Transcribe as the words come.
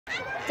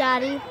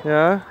Daddy.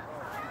 Yeah?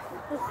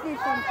 Let's do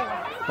something.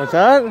 What's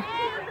that?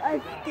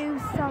 Let's do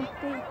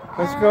something.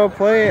 Let's go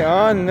play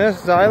on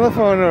this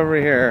xylophone over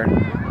here.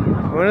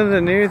 One of the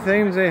new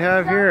things they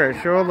have here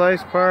at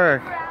Shouldice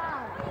Park.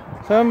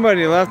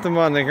 Somebody left them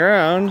on the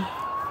ground.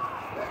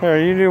 Here,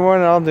 you do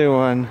one, I'll do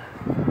one.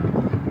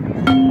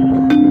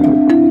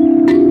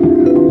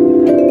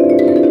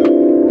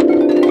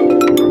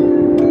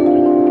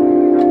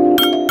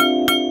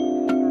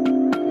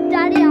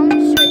 Daddy, I want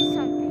to show you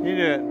something. You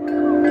do it.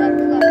 Look,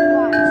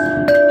 watch.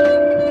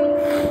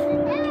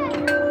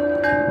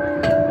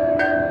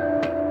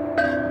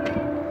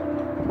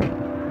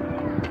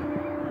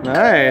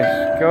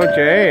 Nice. Go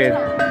Jade.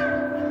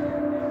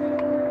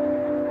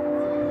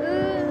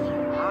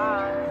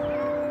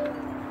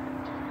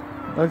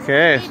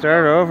 Okay,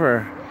 start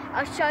over.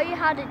 I'll show you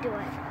how to do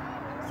it.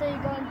 So you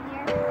go in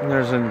here. And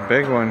there's a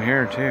big one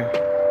here too.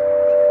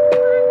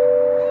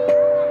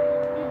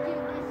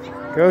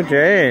 Go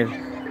Jade.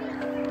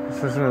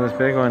 Let's listen to this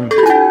big one.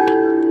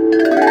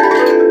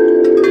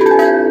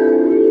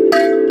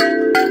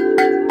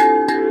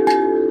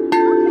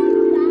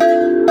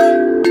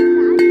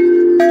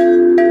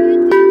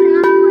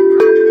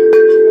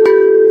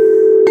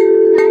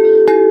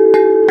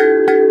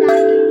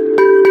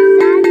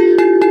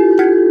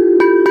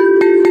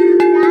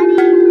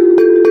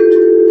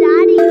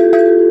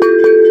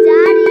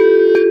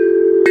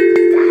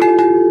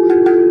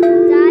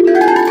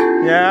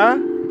 Yeah?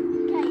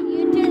 Okay,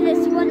 you do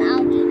this one,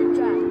 I'll do the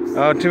drums.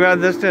 Oh, too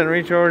bad this didn't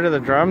reach over to the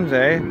drums,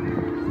 eh?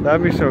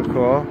 That'd be so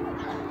cool.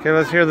 Okay,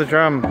 let's hear the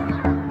drum.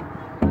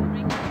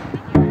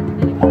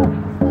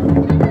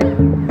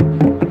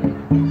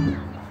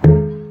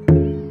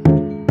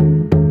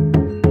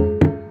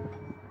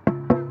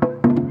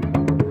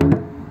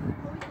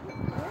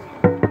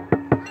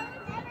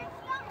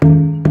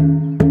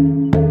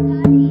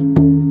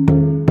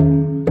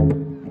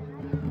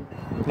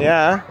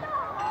 Yeah?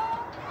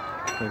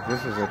 Like,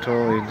 this is a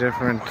totally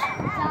different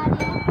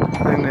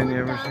thing than you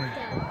ever seen.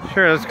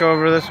 Sure, let's go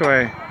over this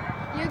way.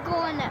 You're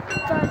going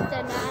first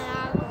and then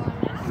I'm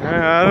going next.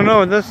 I don't know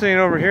what this thing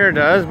over here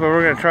does, but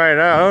we're going to try it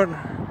out.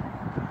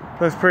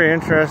 Looks pretty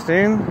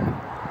interesting.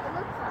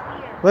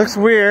 Looks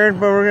weird,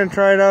 but we're going to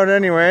try it out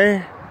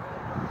anyway.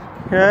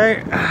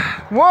 Okay.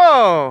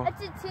 Whoa!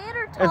 It's a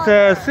teeter-totter. It's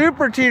a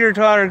super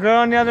teeter-totter. Go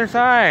on the other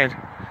side.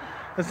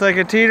 It's like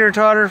a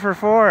teeter-totter for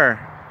 4.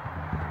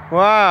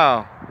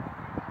 Wow.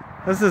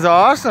 This is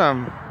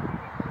awesome.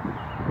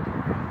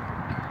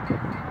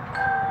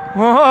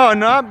 Whoa,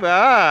 not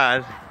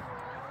bad.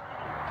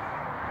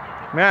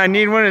 Man, I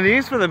need one of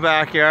these for the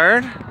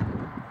backyard.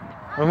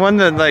 The one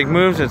that like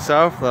moves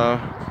itself though.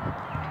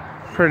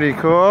 Pretty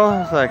cool.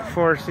 It's like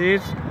 4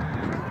 seats.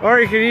 Or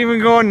you could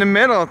even go in the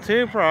middle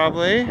too,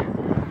 probably.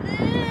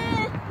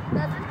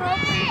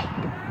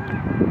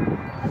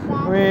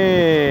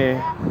 Wee.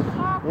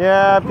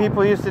 Yeah,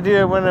 people used to do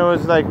it when it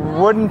was like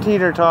wooden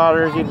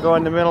teeter-totters. You'd go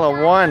in the middle of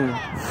one.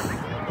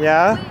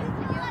 Yeah? You go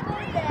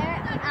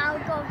there and I'll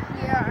go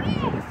here.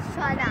 Let's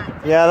try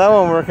that. Yeah, that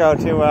won't work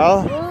out too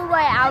well. Oh,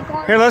 wait, I'll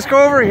go. Here, let's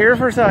go over here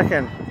for a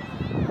second.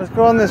 Let's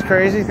go on this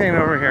crazy thing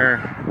over here.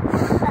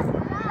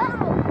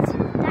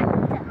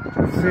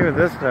 Let's see what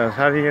this does.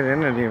 How do you get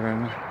in it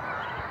even?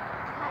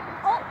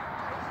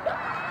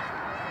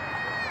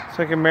 It's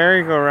like a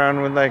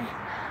merry-go-round with like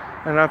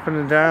an up and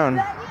a down.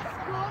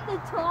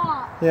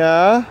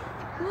 Yeah?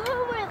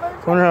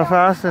 Wonder how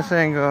fast this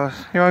thing goes.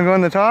 You want to go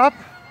on the top?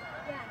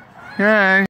 Yeah. Yeah.